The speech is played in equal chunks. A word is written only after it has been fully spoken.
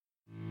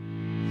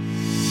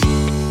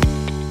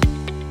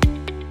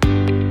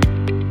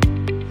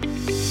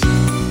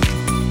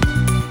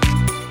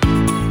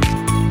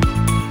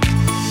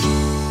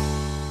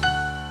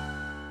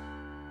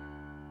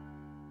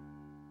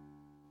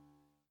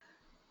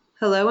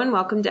Hello and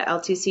welcome to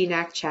LTC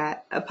NAC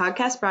Chat, a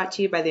podcast brought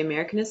to you by the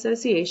American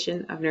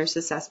Association of Nurse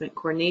Assessment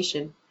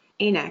Coordination,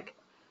 ANAC.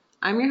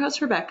 I'm your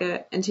host,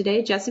 Rebecca, and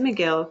today Jessie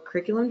McGill,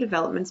 Curriculum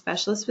Development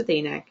Specialist with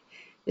ANAC,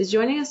 is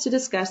joining us to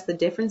discuss the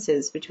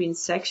differences between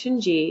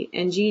Section G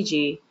and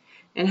GG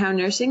and how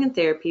nursing and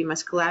therapy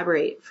must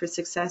collaborate for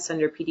success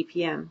under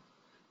PDPM.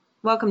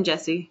 Welcome,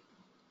 Jessie.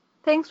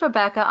 Thanks,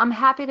 Rebecca. I'm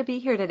happy to be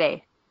here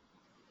today.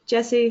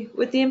 Jessie,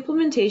 with the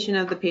implementation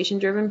of the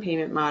patient-driven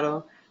payment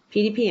model,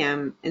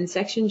 PDPM, and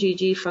Section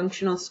GG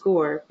functional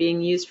score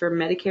being used for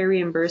Medicare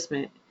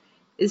reimbursement,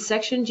 is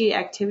Section G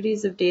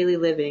activities of daily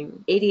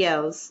living,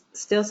 ADLs,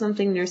 still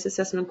something nurse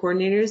assessment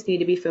coordinators need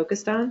to be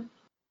focused on?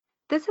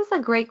 This is a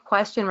great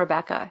question,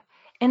 Rebecca.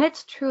 And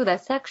it's true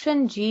that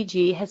Section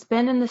GG has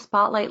been in the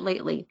spotlight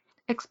lately,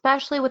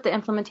 especially with the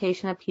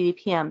implementation of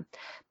PDPM.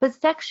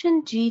 But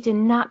Section G did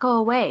not go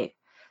away.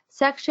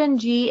 Section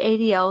G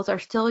ADLs are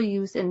still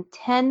used in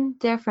 10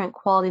 different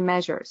quality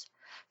measures.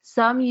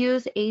 Some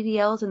use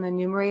ADLs in the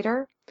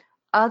numerator.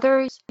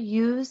 Others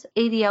use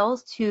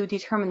ADLs to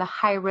determine the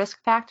high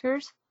risk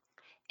factors,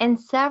 and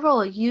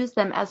several use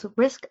them as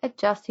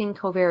risk-adjusting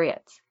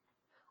covariates.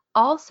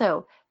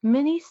 Also,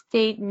 many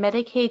state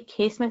Medicaid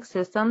case mix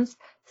systems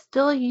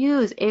still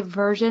use a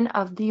version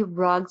of the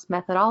RUGS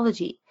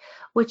methodology,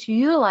 which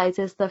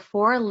utilizes the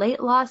 4 late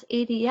loss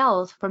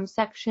ADLs from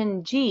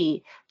Section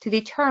G to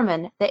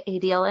determine the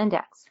ADL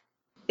index.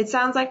 It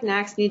sounds like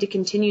NACs need to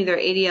continue their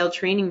ADL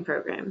training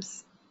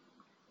programs.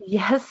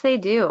 Yes, they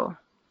do.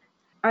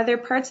 Are there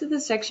parts of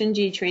the Section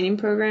G training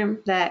program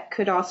that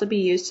could also be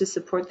used to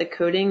support the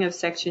coding of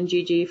Section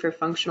GG for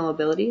functional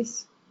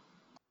abilities?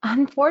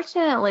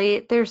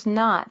 Unfortunately, there's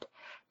not.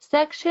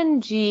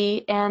 Section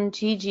G and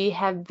GG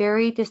have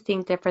very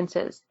distinct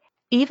differences,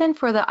 even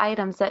for the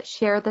items that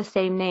share the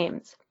same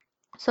names.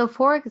 So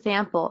for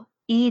example,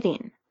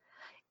 eating.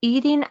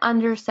 Eating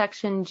under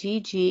Section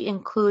GG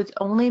includes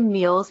only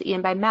meals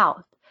eaten by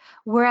mouth,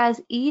 whereas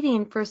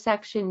eating for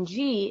Section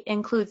G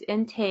includes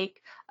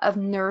intake of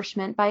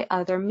nourishment by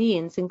other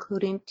means,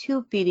 including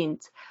tube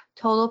feedings,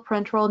 total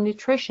parenteral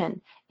nutrition,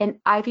 and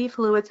IV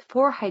fluids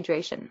for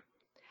hydration.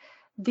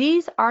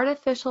 These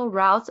artificial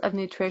routes of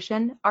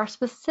nutrition are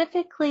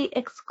specifically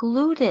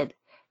excluded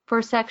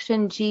for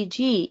Section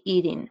GG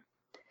eating.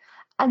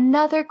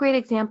 Another great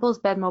example is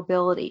bed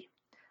mobility.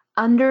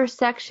 Under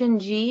Section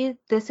G,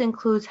 this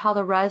includes how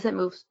the resident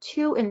moves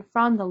to and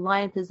from the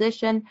lying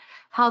position,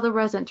 how the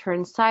resident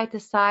turns side to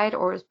side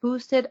or is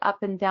boosted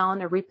up and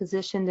down or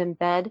repositioned in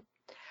bed.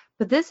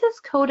 But this is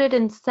coded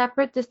in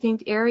separate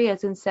distinct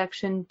areas in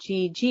Section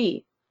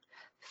GG.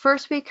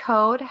 First, we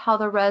code how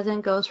the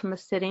resident goes from a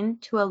sitting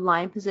to a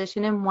lying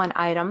position in one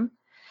item,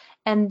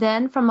 and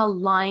then from a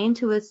lying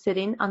to a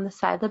sitting on the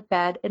side of the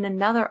bed in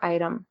another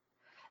item.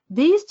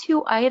 These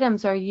two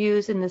items are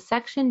used in the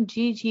Section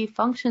GG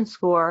function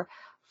score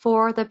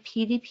for the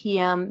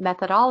PDPM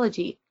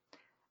methodology.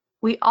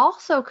 We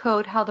also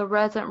code how the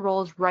resident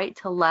rolls right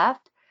to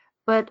left,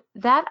 but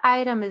that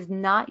item is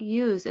not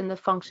used in the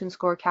function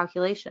score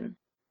calculation.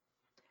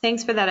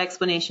 Thanks for that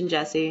explanation,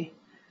 Jessie.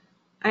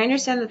 I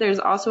understand that there's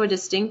also a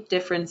distinct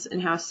difference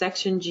in how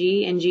Section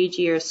G and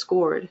GG are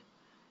scored.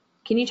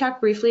 Can you talk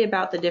briefly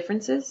about the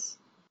differences?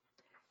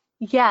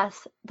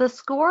 Yes, the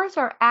scores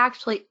are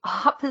actually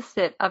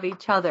opposite of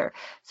each other.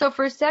 So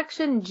for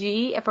Section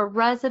G, if a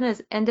resident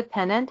is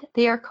independent,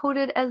 they are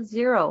coded as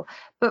 0.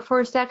 But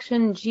for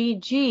Section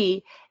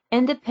GG,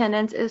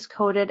 independence is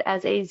coded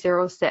as a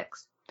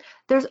 0.6.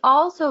 There's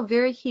also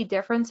very key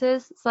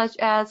differences, such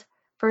as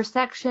for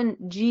Section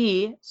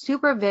G,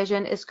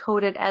 supervision is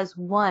coded as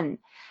 1,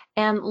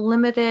 and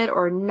limited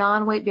or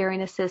non-weight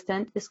bearing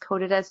assistant is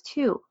coded as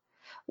 2.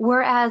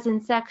 Whereas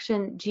in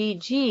Section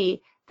GG,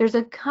 there's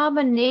a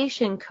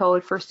combination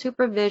code for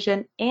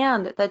supervision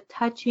and the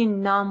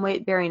touching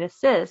non-weight bearing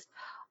assist,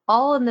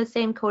 all in the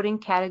same coding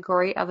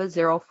category of a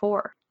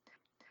 0.4.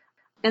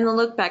 And the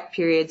look-back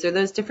periods, are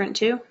those different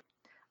too?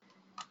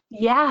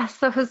 Yeah,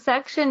 so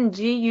Section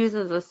G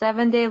uses a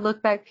 7-day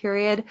look-back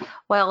period,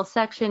 while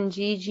Section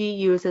GG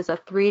uses a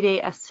 3-day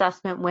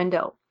assessment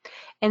window.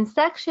 And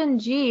Section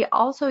G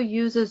also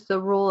uses the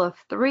rule of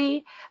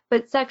 3,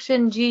 but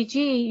Section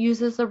GG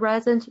uses the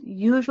resident's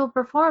usual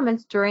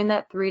performance during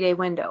that 3-day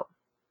window.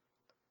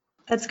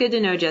 That's good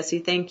to know, Jessie.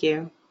 Thank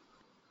you.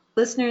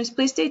 Listeners,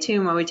 please stay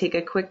tuned while we take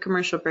a quick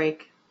commercial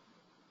break.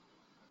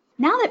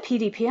 Now that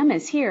PDPM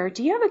is here,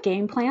 do you have a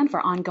game plan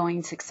for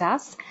ongoing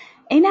success?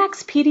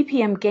 ANAC's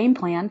PDPM game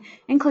plan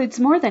includes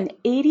more than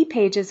 80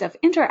 pages of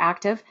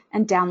interactive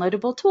and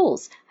downloadable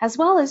tools, as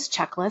well as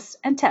checklists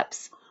and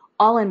tips,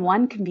 all in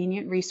one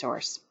convenient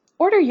resource.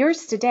 Order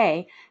yours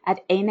today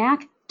at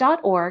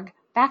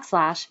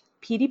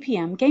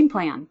anac.org/PDPM game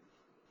plan.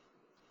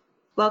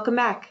 Welcome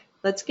back.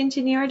 Let's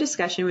continue our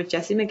discussion with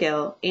Jessie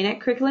McGill,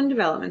 ANAC Curriculum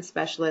Development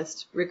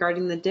Specialist,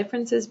 regarding the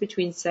differences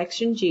between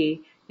Section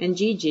G and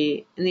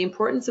GG and the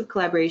importance of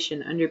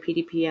collaboration under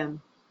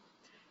PDPM.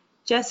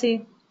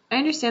 Jessie, I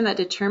understand that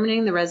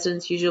determining the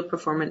resident's usual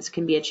performance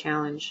can be a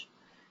challenge.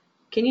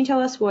 Can you tell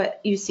us what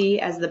you see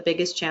as the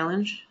biggest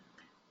challenge?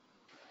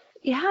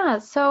 Yeah,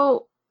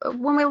 so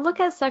when we look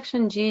at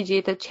section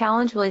GG, the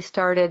challenge really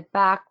started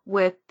back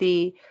with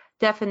the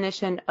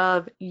definition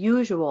of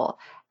usual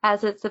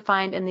as it's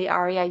defined in the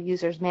REI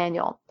User's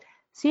Manual.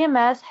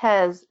 CMS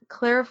has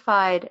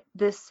clarified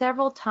this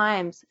several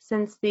times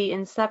since the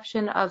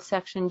inception of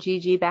section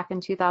GG back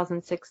in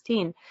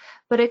 2016,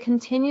 but it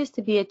continues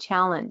to be a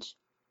challenge.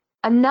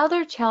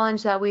 Another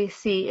challenge that we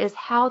see is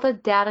how the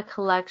data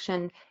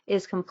collection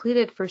is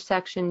completed for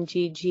section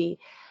GG.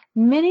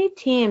 Many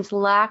teams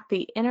lack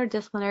the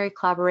interdisciplinary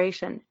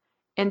collaboration.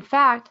 In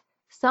fact,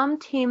 some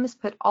teams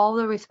put all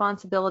the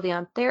responsibility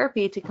on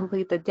therapy to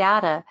complete the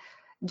data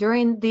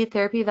during the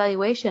therapy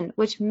evaluation,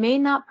 which may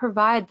not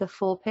provide the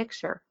full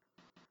picture.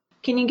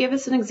 Can you give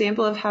us an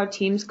example of how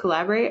teams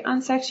collaborate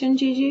on section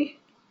GG?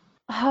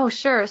 Oh,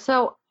 sure.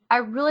 So I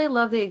really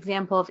love the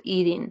example of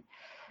eating.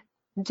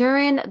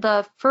 During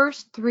the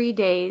first 3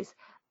 days,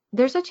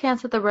 there's a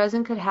chance that the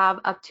resident could have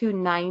up to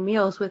 9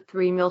 meals with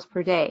 3 meals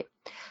per day.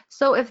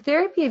 So if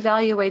therapy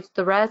evaluates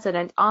the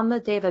resident on the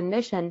day of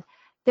admission,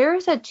 there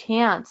is a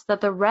chance that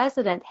the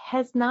resident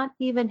has not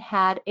even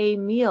had a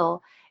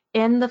meal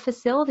in the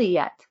facility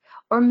yet,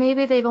 or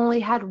maybe they've only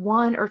had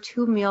 1 or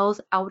 2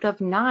 meals out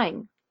of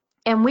 9.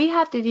 And we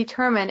have to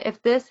determine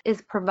if this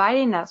is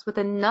providing us with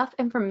enough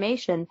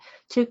information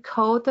to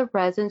code the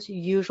resident's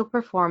usual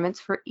performance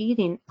for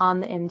eating on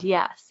the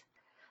MDS.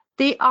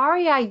 The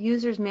REI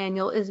User's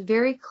Manual is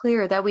very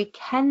clear that we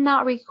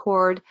cannot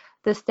record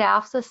the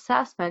staff's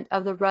assessment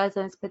of the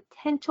resident's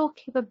potential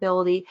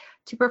capability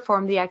to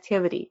perform the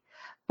activity,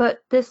 but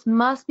this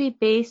must be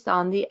based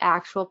on the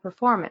actual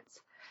performance,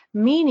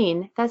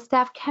 meaning that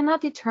staff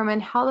cannot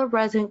determine how the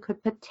resident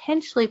could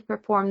potentially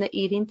perform the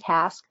eating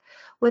task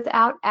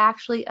without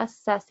actually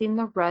assessing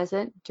the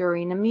resident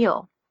during a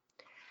meal.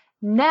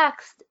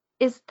 Next,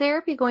 is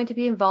therapy going to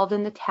be involved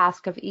in the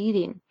task of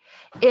eating?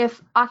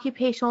 If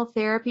occupational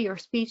therapy or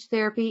speech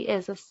therapy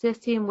is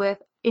assisting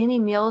with any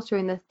meals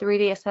during the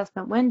 3-day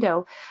assessment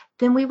window,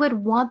 then we would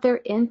want their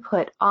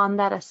input on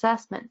that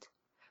assessment.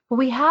 But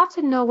we have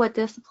to know what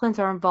disciplines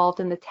are involved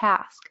in the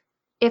task.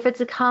 If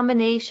it's a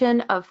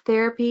combination of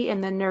therapy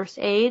and the nurse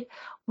aide,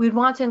 we'd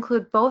want to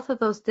include both of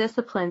those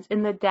disciplines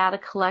in the data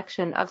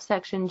collection of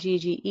section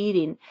GG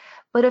eating.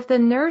 But if the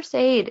nurse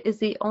aide is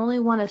the only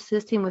one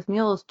assisting with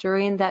meals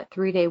during that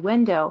 3-day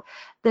window,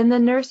 then the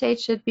nurse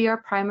aide should be our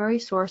primary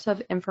source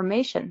of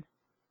information.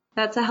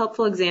 That's a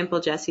helpful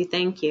example, Jessie.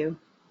 Thank you.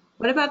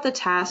 What about the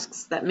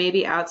tasks that may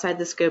be outside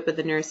the scope of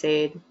the nurse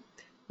aide,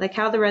 like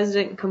how the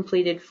resident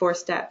completed 4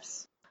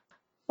 steps?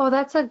 Well,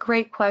 that's a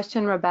great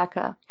question,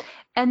 Rebecca.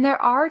 And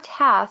there are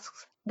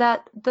tasks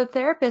that the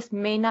therapist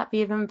may not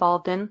be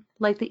involved in,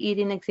 like the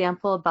eating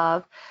example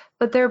above,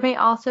 but there may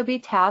also be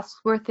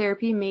tasks where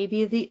therapy may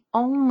be the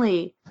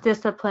only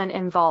discipline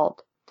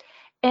involved.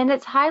 And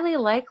it's highly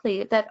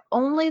likely that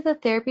only the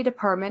therapy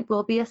department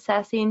will be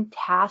assessing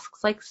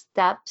tasks like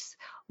steps,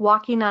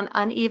 walking on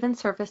uneven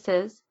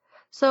surfaces.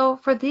 So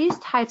for these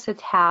types of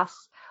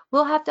tasks,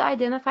 we'll have to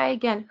identify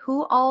again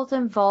who all is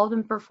involved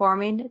in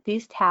performing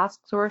these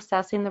tasks or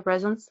assessing the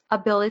resident's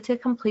ability to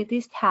complete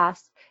these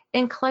tasks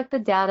and collect the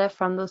data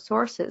from those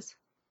sources.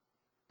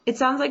 It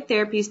sounds like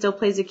therapy still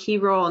plays a key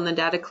role in the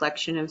data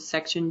collection of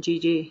section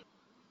GG.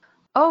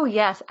 Oh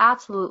yes,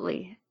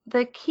 absolutely.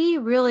 The key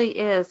really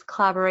is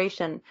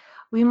collaboration.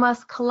 We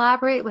must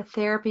collaborate with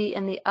therapy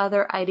and the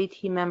other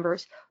IDT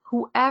members,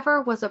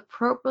 whoever was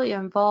appropriately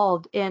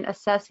involved in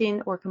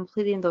assessing or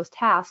completing those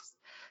tasks,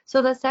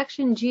 so that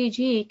section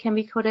GG can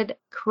be coded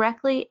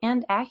correctly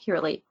and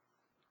accurately.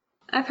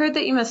 I've heard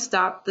that you must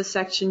stop the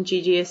section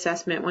GG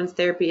assessment once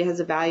therapy has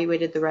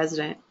evaluated the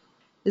resident.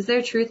 Is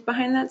there truth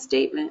behind that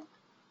statement?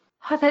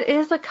 That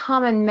is a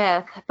common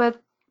myth, but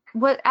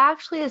what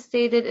actually is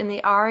stated in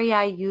the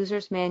REI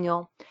User's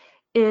Manual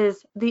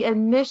is the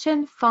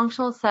admission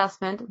functional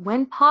assessment,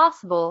 when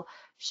possible,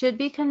 should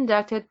be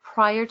conducted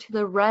prior to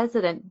the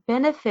resident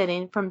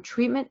benefiting from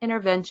treatment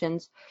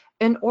interventions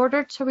in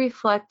order to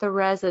reflect the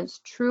resident's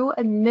true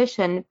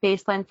admission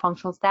baseline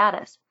functional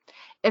status.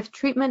 If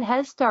treatment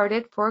has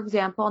started, for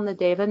example, on the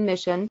day of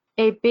admission,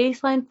 a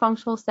baseline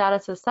functional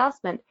status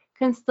assessment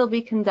can still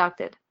be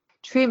conducted.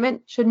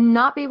 Treatment should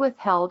not be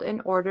withheld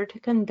in order to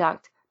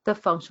conduct the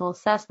functional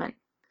assessment.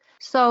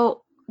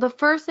 So the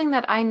first thing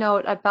that I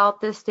note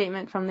about this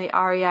statement from the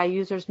REI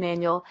User's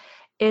Manual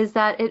is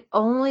that it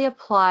only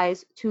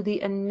applies to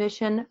the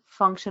admission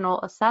functional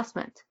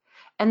assessment.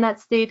 And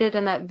that's stated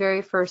in that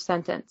very first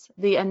sentence.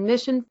 The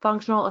admission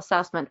functional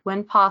assessment,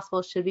 when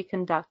possible, should be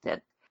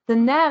conducted. The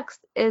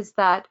next is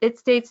that it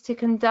states to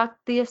conduct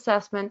the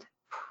assessment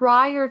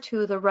prior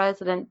to the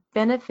resident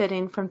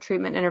benefiting from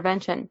treatment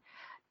intervention.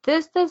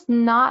 This does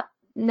not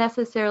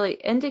necessarily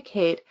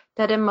indicate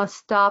that it must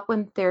stop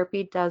when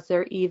therapy does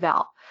their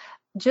eval.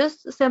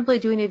 Just simply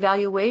doing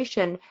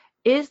evaluation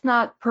is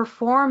not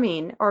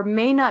performing or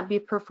may not be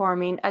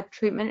performing a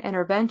treatment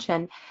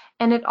intervention,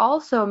 and it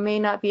also may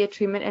not be a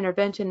treatment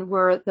intervention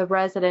where the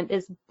resident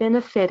is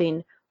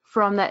benefiting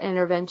from that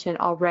intervention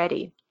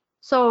already.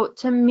 So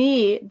to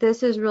me,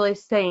 this is really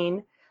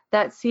saying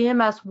that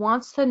CMS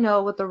wants to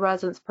know what the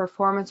resident's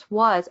performance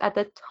was at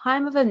the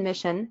time of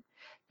admission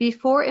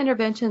before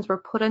interventions were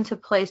put into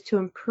place to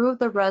improve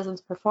the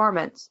resident's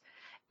performance.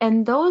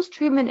 And those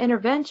treatment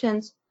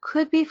interventions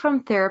could be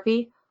from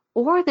therapy,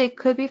 or they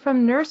could be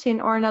from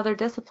nursing or another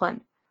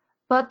discipline.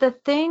 But the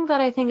thing that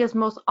I think is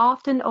most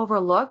often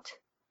overlooked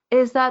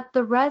is that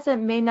the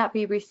resident may not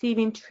be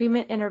receiving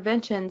treatment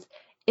interventions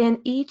in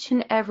each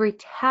and every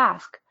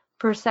task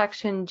for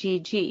Section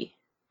GG.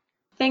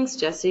 Thanks,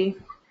 Jessie.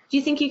 Do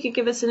you think you could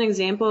give us an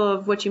example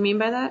of what you mean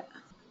by that?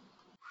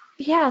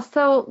 Yeah,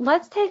 so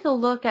let's take a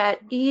look at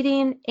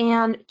eating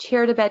and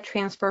chair-to-bed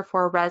transfer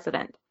for a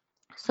resident.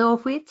 So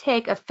if we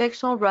take a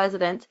fictional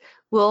resident,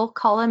 we'll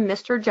call him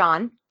Mr.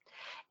 John,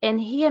 and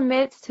he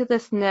admits to the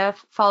SNF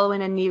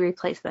following a knee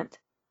replacement.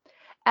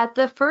 At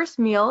the first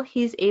meal,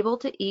 he's able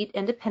to eat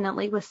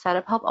independently with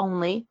setup help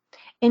only,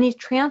 and he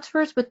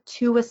transfers with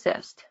 2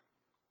 assists.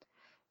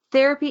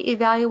 Therapy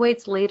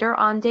evaluates later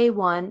on day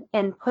 1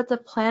 and puts a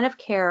plan of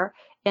care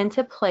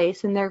into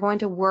place, and they're going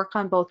to work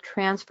on both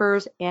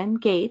transfers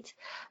and gait,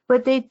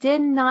 but they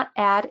did not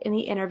add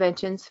any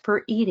interventions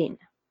for eating.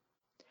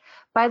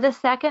 By the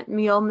second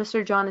meal,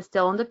 Mr. John is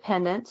still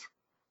independent,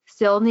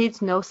 still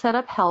needs no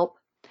setup help,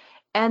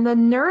 and the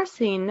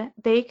nursing,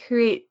 they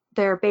create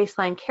their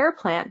baseline care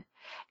plan.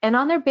 And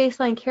on their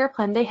baseline care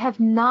plan, they have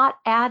not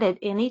added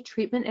any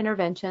treatment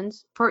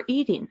interventions for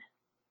eating.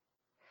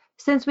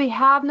 Since we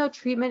have no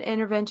treatment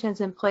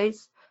interventions in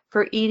place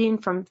for eating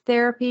from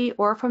therapy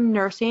or from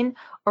nursing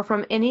or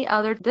from any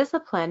other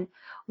discipline,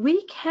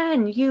 we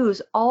can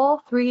use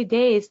all 3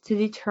 days to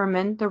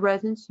determine the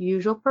resident's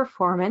usual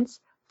performance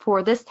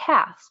for this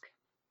task.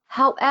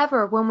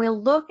 However, when we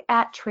look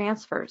at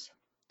transfers,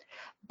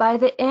 by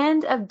the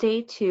end of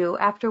day 2,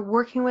 after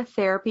working with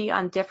therapy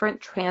on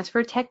different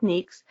transfer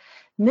techniques,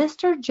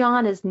 Mr.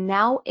 John is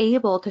now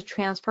able to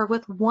transfer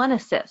with 1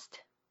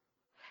 assist.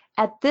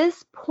 At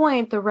this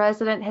point, the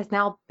resident has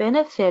now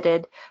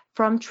benefited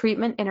from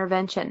treatment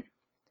intervention.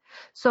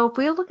 So if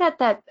we look at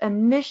that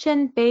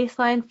admission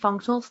baseline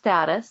functional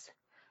status,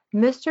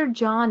 Mr.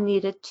 John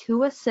needed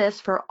 2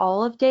 assists for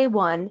all of day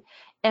 1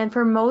 and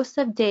for most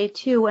of day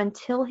 2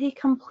 until he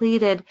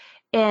completed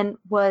and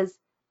was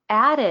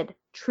added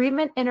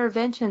treatment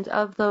interventions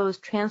of those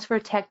transfer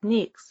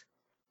techniques,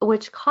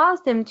 which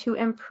caused him to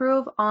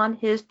improve on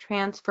his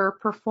transfer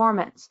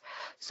performance.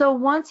 So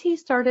once he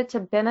started to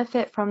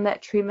benefit from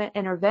that treatment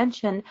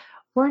intervention,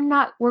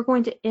 we're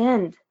going to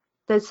end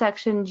the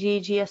Section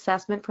GG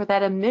assessment for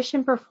that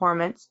admission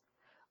performance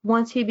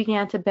once he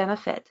began to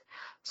benefit.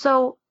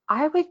 So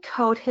I would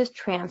code his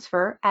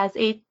transfer as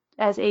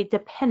a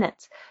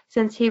dependent,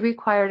 since he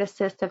required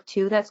assist of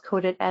 2, that's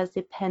coded as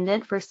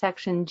dependent for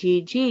Section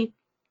GG,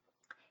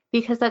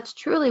 because that's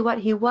truly what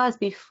he was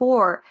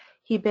before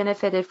he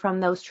benefited from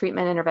those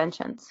treatment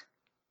interventions.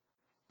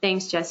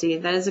 Thanks, Jessie.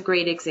 That is a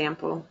great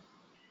example.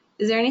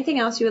 Is there anything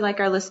else you would like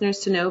our listeners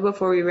to know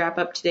before we wrap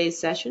up today's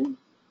session?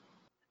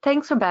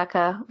 Thanks,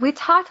 Rebecca. We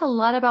talked a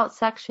lot about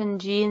Section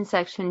G and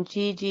Section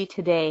GG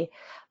today,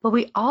 but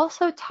we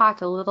also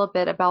talked a little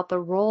bit about the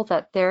role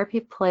that therapy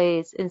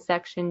plays in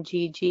Section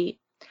GG.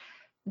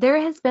 There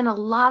has been a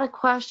lot of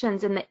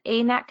questions in the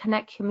ANAC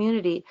Connect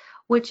community,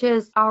 which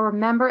is our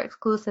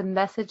member-exclusive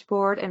message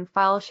board and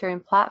file sharing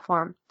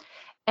platform.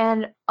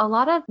 And a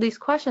lot of these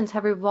questions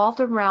have revolved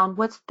around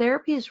what's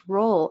therapy's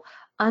role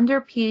under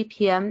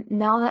PDPM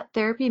now that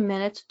therapy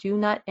minutes do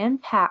not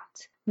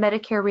impact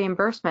Medicare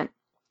reimbursement.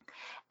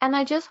 And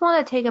I just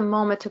want to take a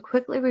moment to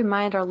quickly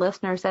remind our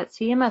listeners that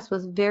CMS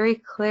was very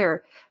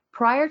clear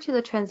prior to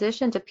the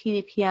transition to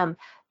PDPM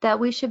that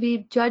we should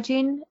be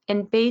judging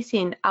and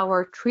basing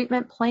our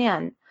treatment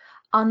plan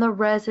on the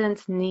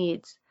resident's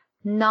needs,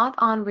 not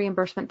on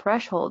reimbursement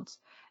thresholds,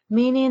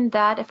 meaning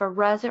that if a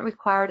resident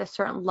required a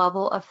certain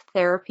level of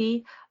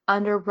therapy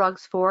under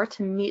RUGS 4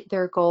 to meet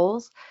their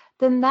goals,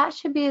 then that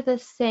should be the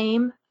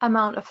same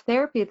amount of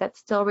therapy that's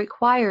still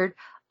required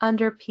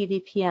under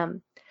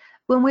PDPM.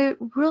 When we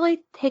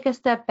really take a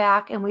step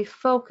back and we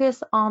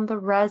focus on the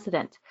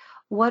resident,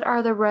 what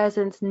are the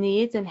resident's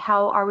needs and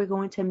how are we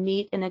going to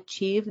meet and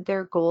achieve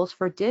their goals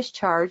for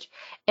discharge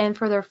and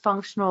for their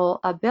functional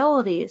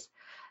abilities,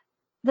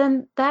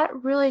 then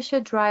that really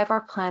should drive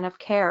our plan of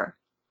care.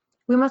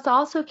 We must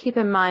also keep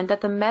in mind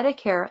that the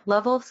Medicare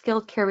level of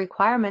skilled care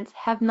requirements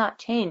have not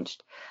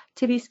changed.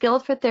 To be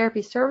skilled for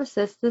therapy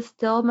services, this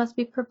still must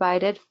be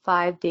provided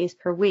 5 days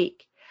per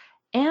week.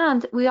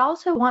 And we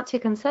also want to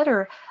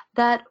consider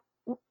that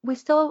we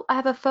still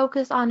have a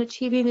focus on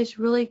achieving these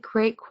really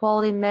great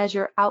quality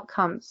measure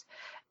outcomes.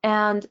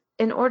 And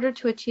in order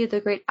to achieve the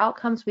great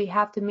outcomes, we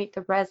have to meet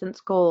the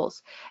resident's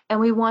goals. And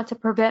we want to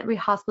prevent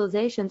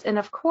rehospitalizations. And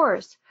of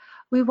course,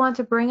 we want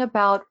to bring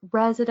about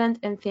resident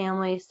and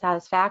family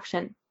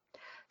satisfaction.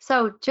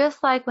 So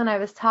just like when I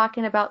was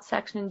talking about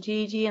Section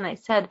GG and I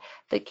said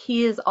the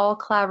key is all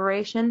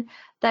collaboration,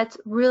 that's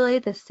really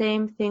the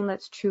same thing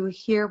that's true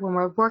here when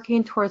we're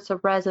working towards the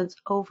resident's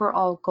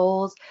overall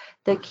goals.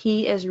 The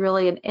key is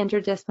really an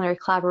interdisciplinary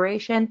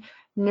collaboration,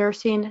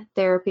 nursing,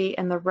 therapy,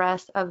 and the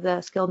rest of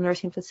the skilled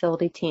nursing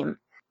facility team.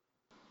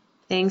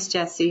 Thanks,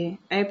 Jessie.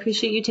 I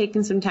appreciate you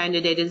taking some time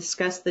today to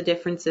discuss the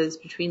differences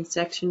between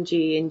Section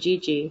G and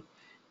GG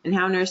and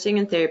how nursing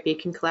and therapy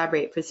can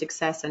collaborate for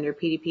success under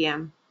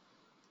PDPM.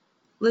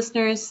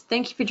 Listeners,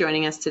 thank you for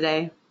joining us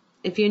today.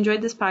 If you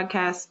enjoyed this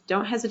podcast,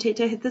 don't hesitate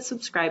to hit the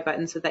subscribe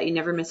button so that you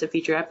never miss a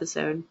future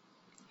episode.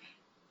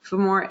 For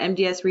more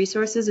MDS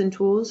resources and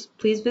tools,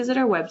 please visit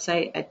our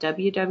website at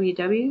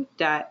www.aanac.org.